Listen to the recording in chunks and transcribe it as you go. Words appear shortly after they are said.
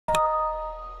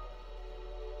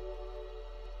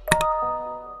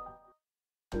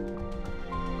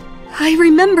I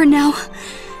remember now.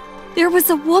 There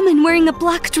was a woman wearing a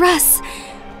black dress.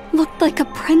 Looked like a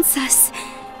princess.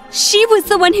 She was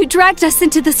the one who dragged us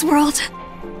into this world.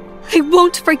 I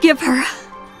won't forgive her.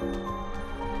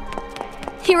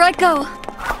 Here I go.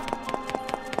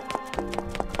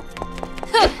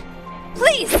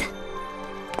 Please!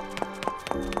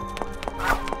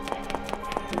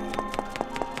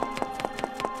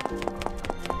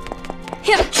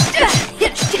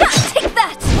 Take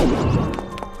that!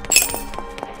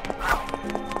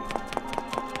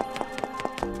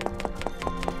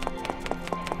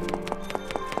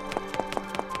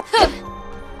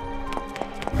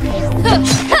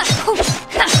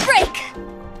 Break!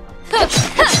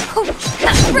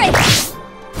 Break!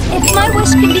 If my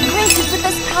wish can be granted with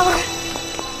this power...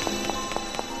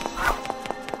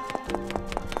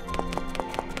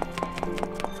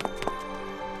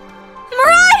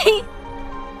 Mirai!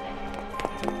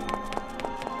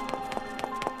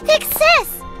 Big Sis!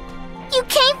 You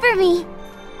came for me!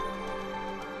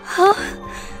 Huh?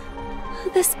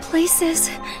 This place is...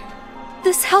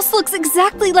 This house looks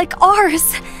exactly like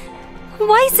ours.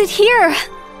 Why is it here?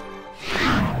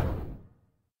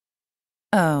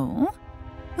 Oh?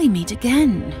 We meet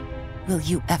again. Will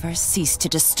you ever cease to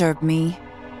disturb me?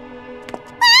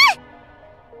 Ah!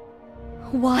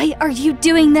 Why are you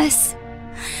doing this?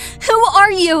 Who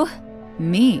are you?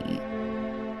 Me?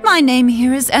 My name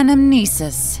here is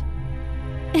Anamnesis.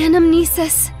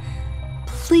 Anamnesis,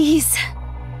 please.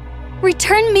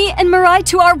 Return me and Mirai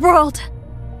to our world.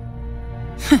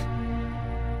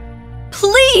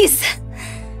 Please!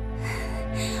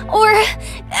 Or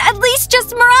at least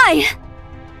just Mirai.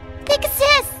 Big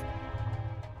Sis!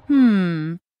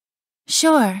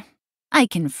 Sure. I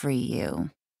can free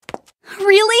you.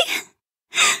 Really?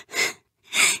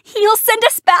 You'll send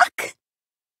us back?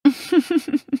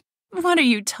 What are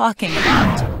you talking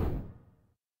about?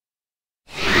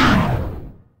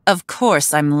 Of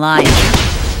course I'm lying.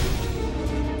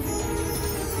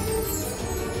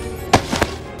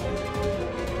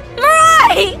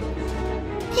 Mirai!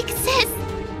 Big Sis!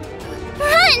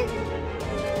 Run!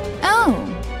 Oh,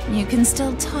 you can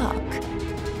still talk.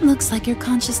 Looks like your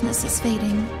consciousness is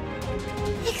fading.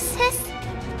 Big Sis!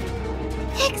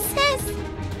 Big Sis!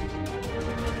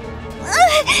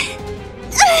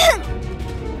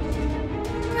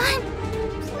 Run!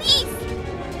 Please!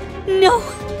 No.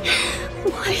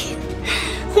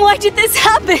 Why did this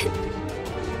happen?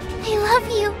 I love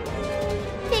you,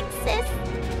 Big Sis.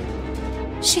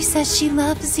 She says she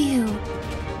loves you.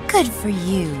 Good for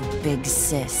you, Big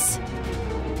Sis.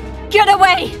 Get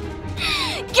away!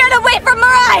 Get away from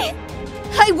Mirai!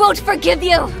 I won't forgive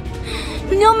you!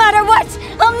 No matter what,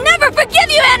 I'll never forgive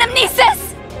you,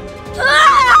 Anamnesis!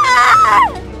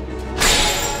 Ah!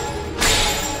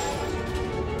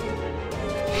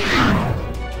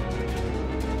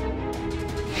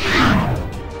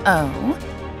 Oh?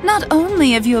 Not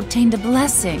only have you obtained a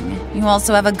blessing, you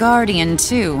also have a guardian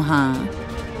too, huh?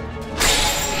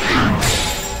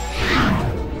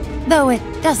 Though it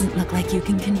doesn't look like you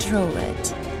can control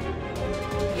it.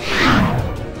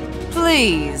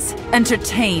 Please,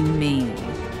 entertain me.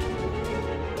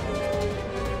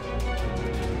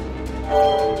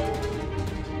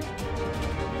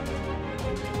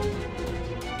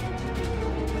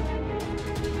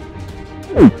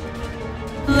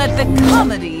 Let the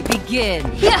comedy begin.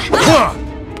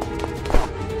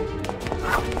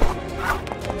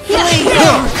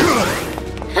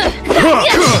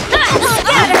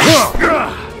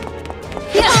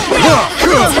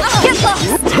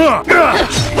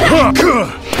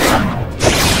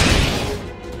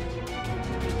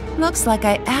 Looks like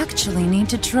I actually need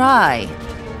to try.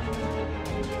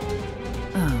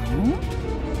 Oh?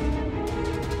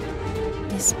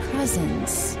 This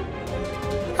presence.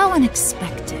 How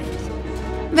unexpected.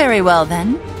 Very well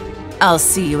then. I'll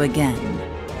see you again.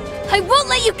 I won't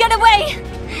let you get away!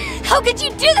 How could you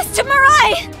do this to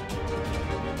Mirai?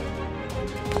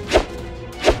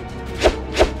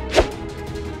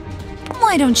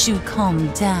 Why don't you calm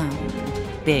down,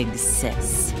 Big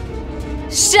Sis?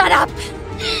 Shut up!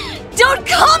 Don't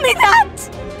call me that!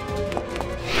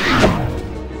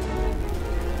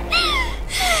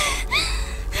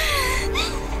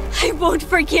 I won't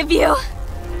forgive you.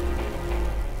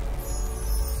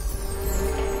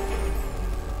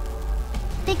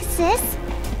 Big Sis?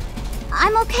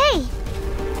 I'm okay.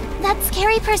 That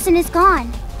scary person is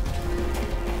gone.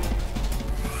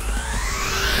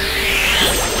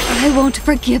 I won't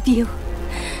forgive you,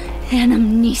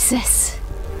 Anamnesis.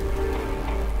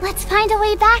 Let's find a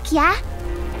way back, yeah?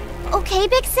 Okay,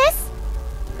 Big Sis?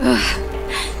 Ugh.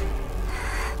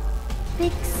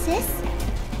 Big Sis?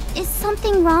 Is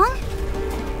something wrong?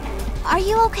 Are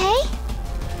you okay?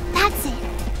 That's it.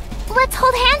 Let's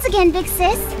hold hands again, big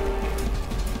sis.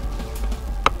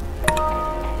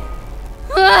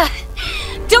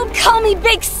 Don't call me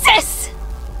Big Sis!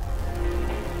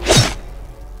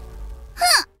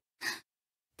 Huh.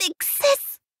 Big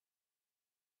sis?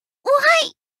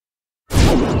 Why?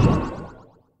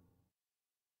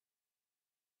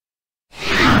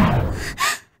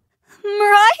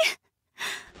 Mirai?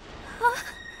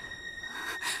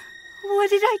 What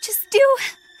did I just do?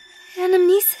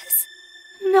 Anamnesis?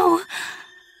 No.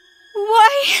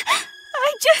 Why?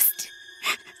 I just...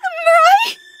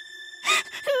 Mirai?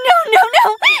 No!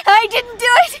 I didn't do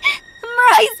it!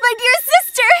 Mirai's my dear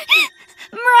sister!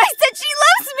 Mirai said she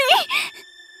loves me!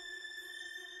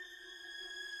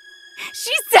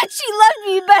 She said she loved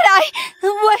me, but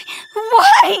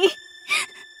why?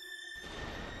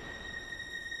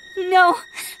 No,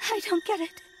 I don't get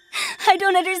it. I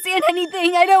don't understand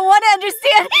anything. I don't want to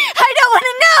understand. I don't want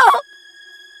to know!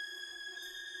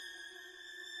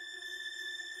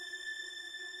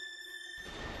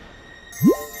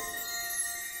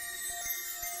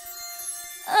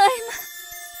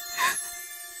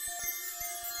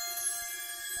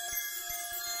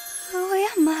 Who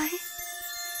am I?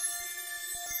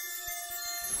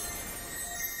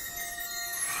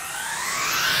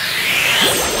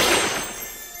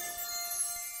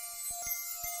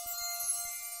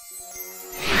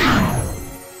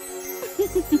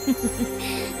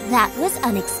 That was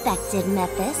unexpected,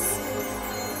 Mephis.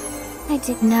 I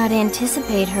did not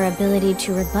anticipate her ability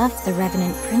to rebuff the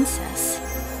Revenant Princess.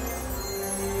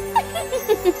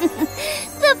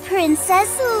 The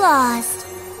princess lost.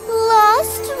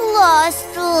 Lost.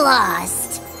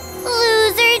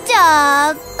 Loser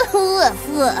dog. Woof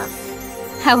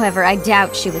woof. However, I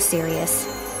doubt she was serious.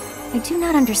 I do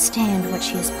not understand what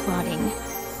she is plotting.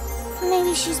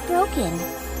 Maybe she's broken.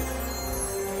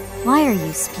 Why are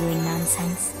you spewing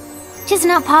nonsense? 'Tis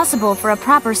not possible for a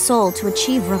proper soul to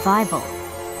achieve revival.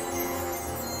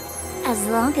 As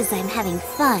long as I'm having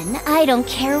fun, I don't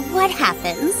care what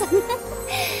happens.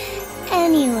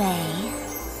 Anyway...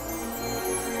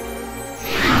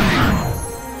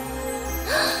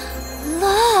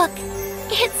 Look!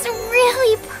 It's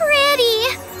really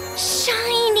pretty!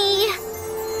 Shiny!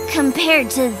 Compared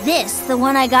to this, the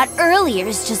one I got earlier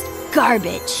is just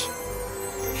garbage.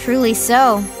 Truly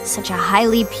so. Such a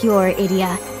highly pure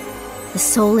Idia. The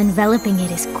soul enveloping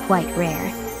it is quite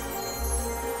rare.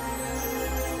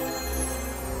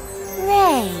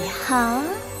 Ray, huh?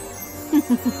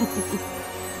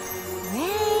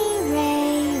 Ray.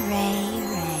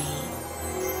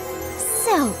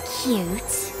 So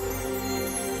cute.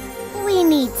 We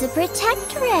need to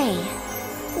protect Ray.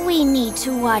 We need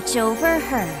to watch over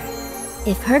her.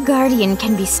 If her guardian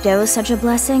can bestow such a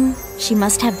blessing, she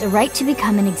must have the right to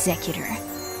become an executor.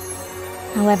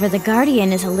 However, the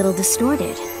guardian is a little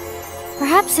distorted.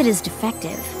 Perhaps it is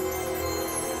defective.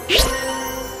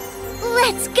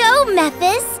 Let's go,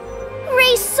 Mephis!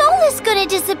 Ray's soul is gonna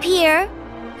disappear!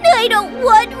 I don't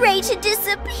want Ray to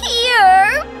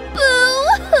disappear!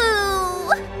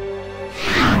 Boo-hoo!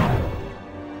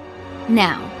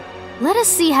 Now, let us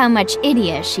see how much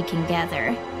Idia she can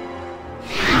gather.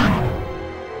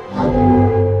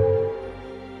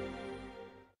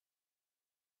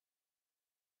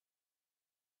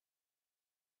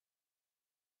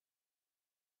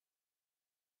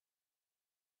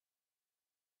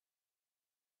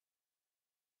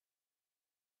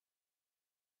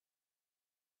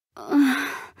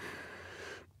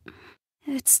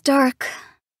 It's dark.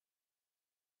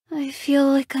 I feel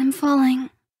like I'm falling,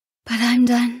 but I'm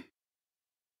done.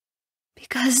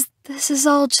 Because this is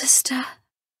all just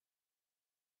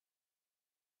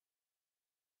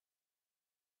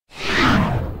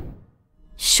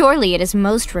Surely it is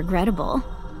most regrettable.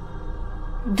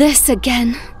 This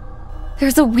again.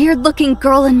 There's a weird-looking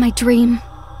girl in my dream.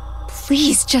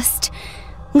 Please just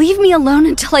leave me alone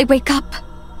until I wake up.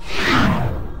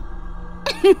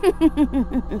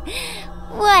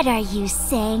 What are you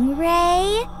saying,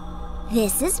 Ray?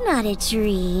 This is not a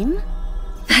dream.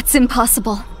 That's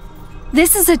impossible.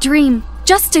 This is a dream.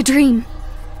 Just a dream.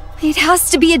 It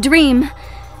has to be a dream.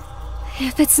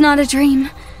 If it's not a dream,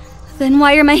 then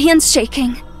why are my hands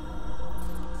shaking?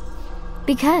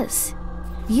 Because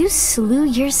you slew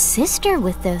your sister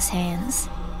with those hands.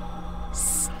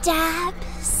 Stab.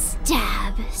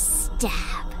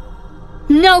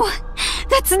 No!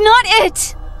 That's not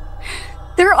it!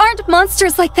 There aren't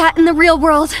monsters like that in the real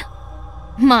world.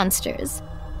 Monsters?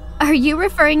 Are you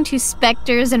referring to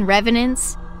specters and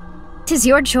revenants? 'Tis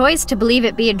your choice to believe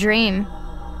it be a dream.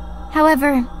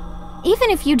 However, even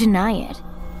if you deny it,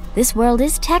 this world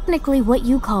is technically what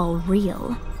you call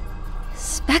real.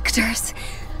 Specters?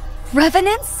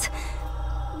 Revenants?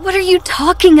 What are you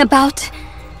talking about?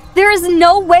 There is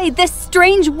no way this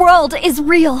strange world is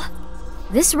real.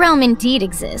 This realm indeed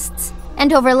exists,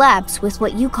 and overlaps with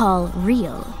what you call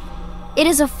real. It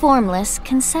is a formless,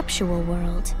 conceptual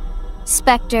world.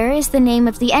 Spectre is the name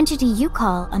of the entity you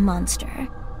call a monster.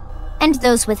 And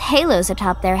those with halos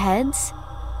atop their heads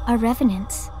are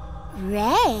revenants.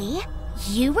 Ray,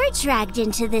 you were dragged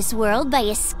into this world by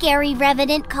a scary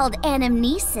revenant called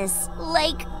Anamnesis,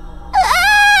 like...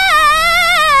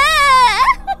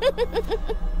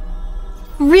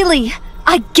 Really,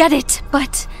 I get it,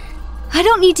 but I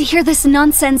don't need to hear this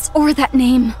nonsense or that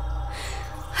name.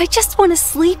 I just want to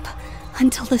sleep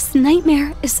until this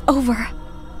nightmare is over.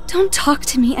 Don't talk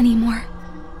to me anymore.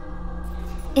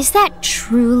 Is that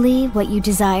truly what you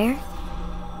desire?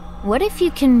 What if you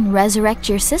can resurrect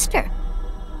your sister?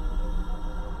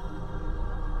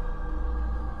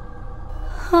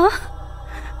 Huh?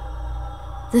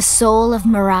 The soul of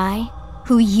Mirai,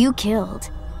 who you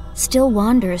killed, still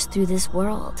wanders through this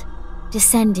world,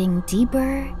 descending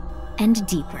deeper and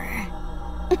deeper.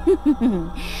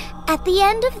 At the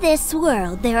end of this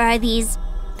world, there are these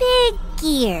big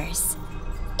gears.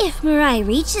 If Mirai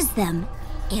reaches them,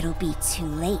 it'll be too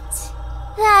late.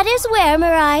 That is where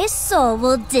Mirai's soul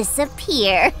will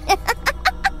disappear.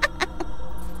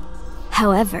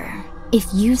 However, if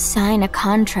you sign a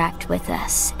contract with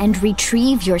us and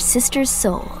retrieve your sister's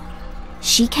soul,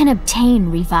 she can obtain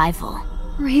revival.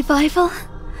 Revival?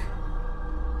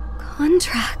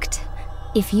 Contract?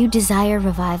 If you desire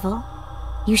revival,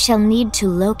 you shall need to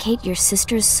locate your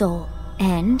sister's soul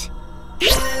and...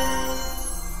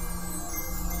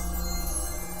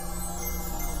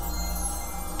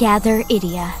 gather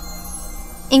Idia.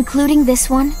 Including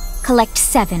this one, collect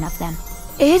 7 of them.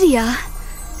 Idia?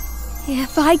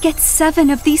 If I get 7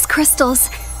 of these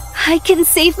crystals, I can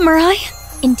save Mirai?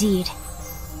 Indeed.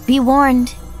 Be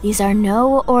warned, these are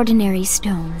no ordinary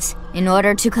stones. In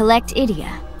order to collect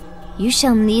Idia, you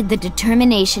shall need the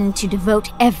determination to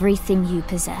devote everything you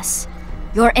possess.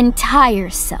 Your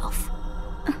entire self.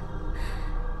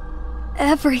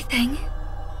 Everything?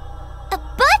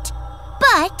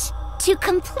 But, to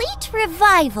complete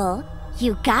revival,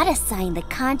 you gotta sign the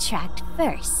contract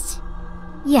first.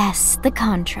 Yes, the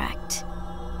contract.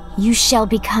 You shall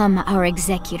become our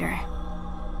executor.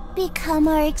 Become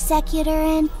our executor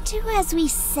and do as we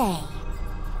say.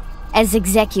 As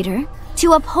executor,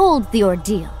 to uphold the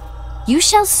ordeal, you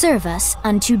shall serve us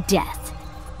unto death.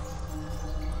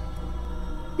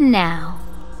 Now,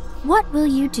 what will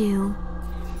you do?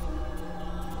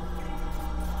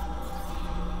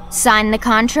 Sign the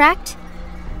contract?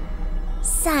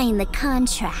 Sign the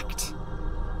contract.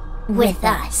 With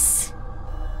us.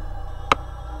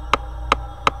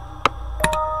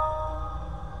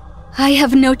 I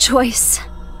have no choice.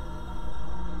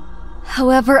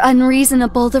 However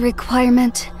unreasonable the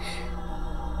requirement,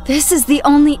 this is the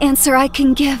only answer I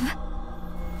can give.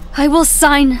 I will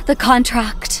sign the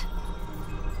contract.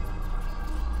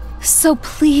 So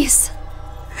please,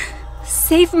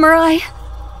 save Mirai.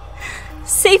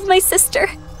 Save my sister.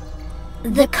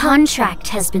 The contract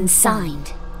has been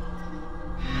signed.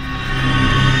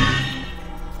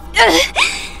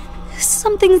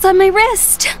 Something's on my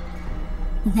wrist.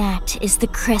 That is the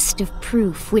crest of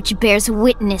proof which bears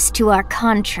witness to our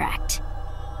contract.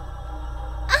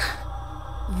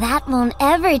 That won't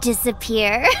ever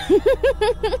disappear.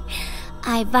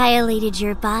 I violated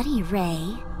your body,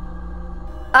 Ray.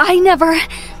 I never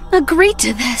agreed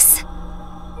to this.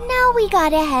 Now we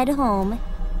gotta head home.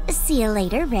 See you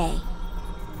later, Ray.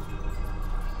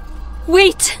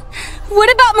 Wait!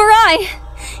 What about Mirai?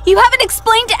 You haven't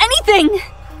explained anything!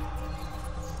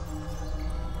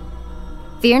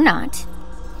 Fear not.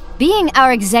 Being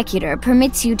our executor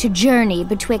permits you to journey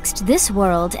betwixt this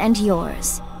world and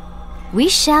yours. We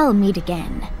shall meet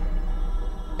again.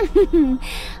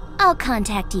 I'll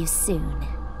contact you soon.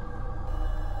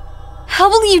 How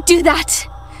will you do that?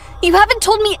 You haven't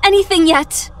told me anything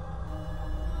yet.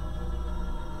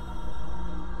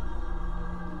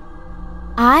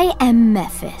 I am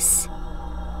Mephis.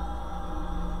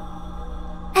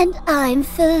 And I'm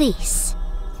Felice.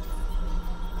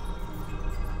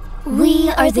 We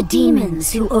are the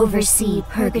demons who oversee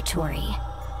Purgatory.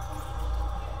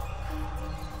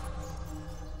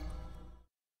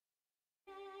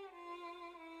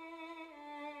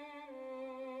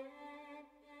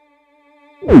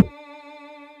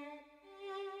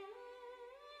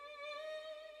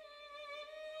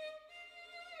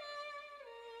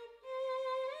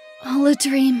 All a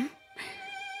dream.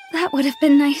 That would have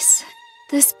been nice.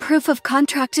 This proof of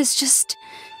contract is just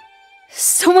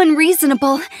so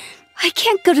unreasonable. I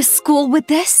can't go to school with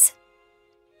this.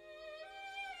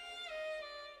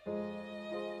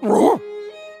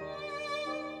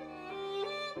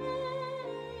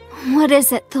 What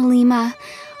is it, Thelema?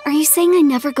 Are you saying I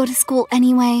never go to school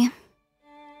anyway?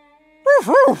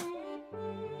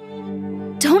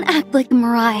 Don't act like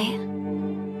Mirai.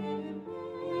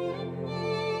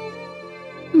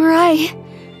 Mirai,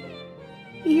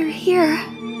 you're here,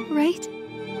 right?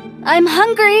 I'm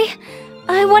hungry.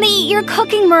 I want to eat your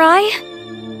cooking, Mirai.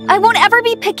 I won't ever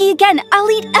be picky again. I'll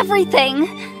eat everything.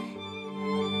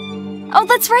 Oh,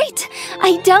 that's right.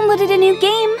 I downloaded a new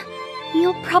game.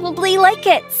 You'll probably like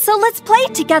it, so let's play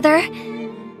it together.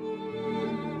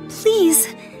 Please.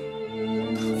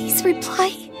 Please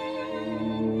reply.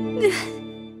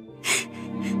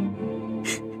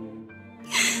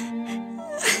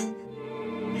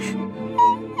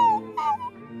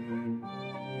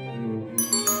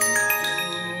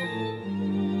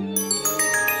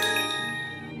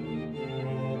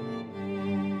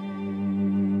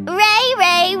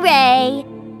 Ray.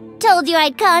 Told you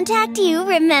I'd contact you,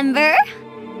 remember?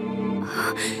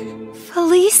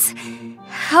 Felice,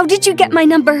 how did you get my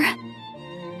number?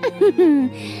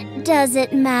 Does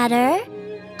it matter?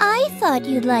 I thought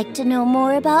you'd like to know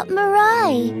more about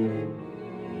Mirai.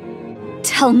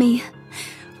 Tell me.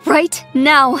 Right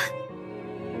now.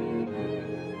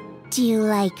 Do you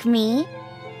like me?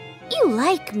 You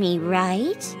like me,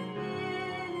 right?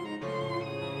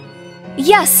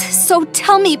 Yes, so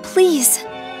tell me, please.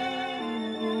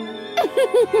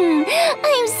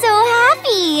 I'm so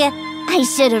happy! I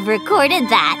should have recorded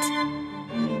that.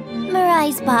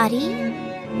 Mirai's body.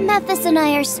 Memphis and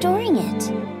I are storing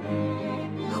it.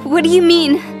 What do you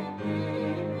mean?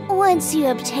 Once you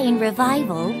obtain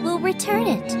revival, we'll return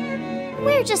it.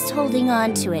 We're just holding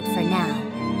on to it for now.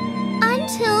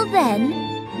 Until then,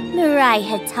 Mirai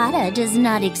Hatata does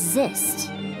not exist.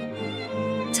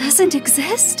 Doesn't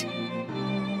exist?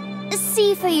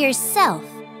 See for yourself.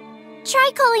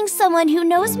 Try calling someone who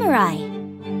knows Mirai.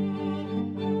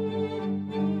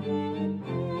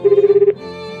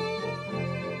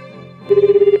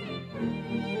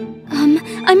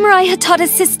 I'm Mirai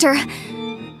Hatata's sister.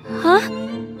 Huh?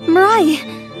 Mirai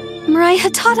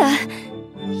Hatata.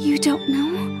 You don't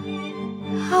know?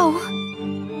 How?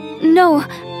 No,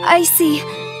 I see.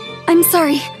 I'm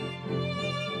sorry.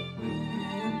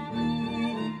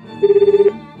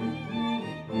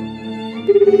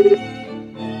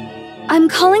 I'm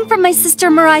calling from my sister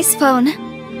Mirai's phone.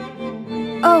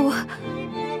 Oh.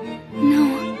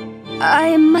 No.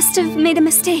 I must have made a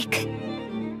mistake.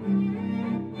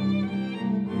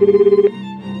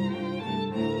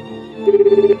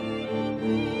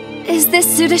 Is this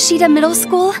Sudashita Middle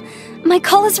School? My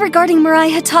call is regarding Mirai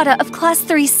Hatata of Class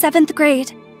 3, 7th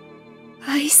grade.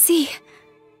 I see.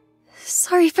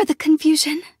 Sorry for the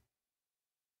confusion.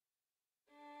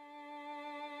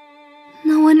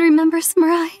 No one remembers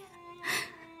Mirai.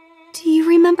 Do you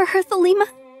remember her, Thelema?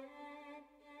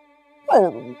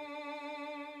 Oh.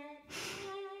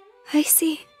 I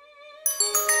see.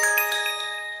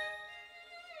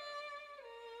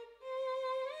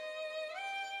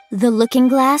 The looking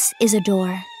glass is a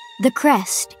door. The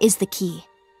crest is the key.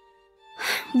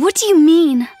 What do you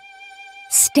mean?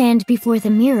 Stand before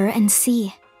the mirror and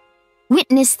see.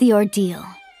 Witness the ordeal,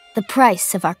 the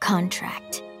price of our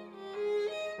contract.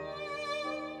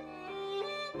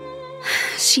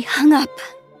 She hung up.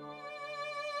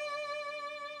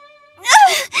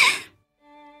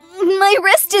 My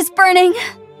wrist is burning!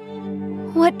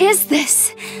 What is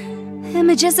this?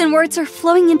 Images and words are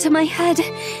flowing into my head.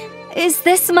 Is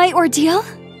this my ordeal?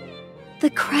 The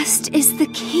crest is the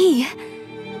key.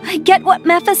 I get what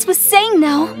Memphis was saying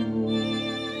now.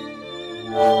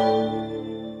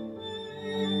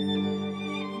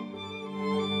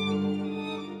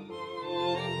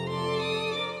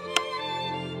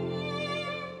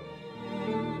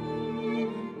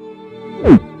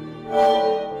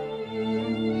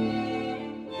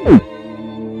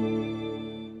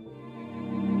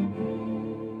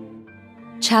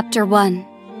 Chapter 1.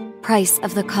 Price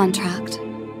of the contract.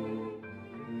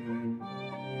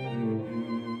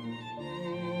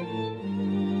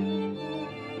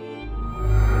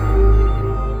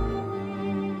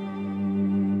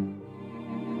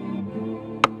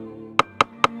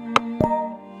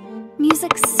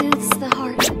 Music soothes the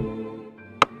heart.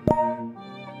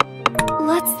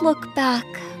 Let's look back.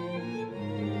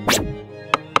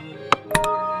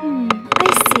 I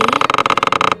see.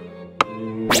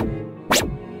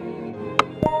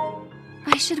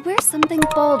 I should wear something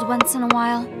bold once in a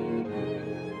while.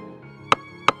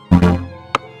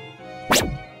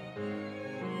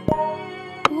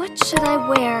 What should I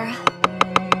wear?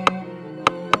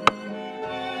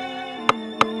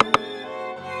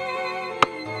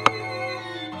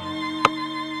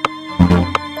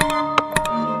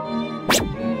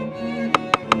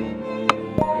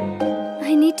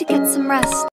 need to get some rest.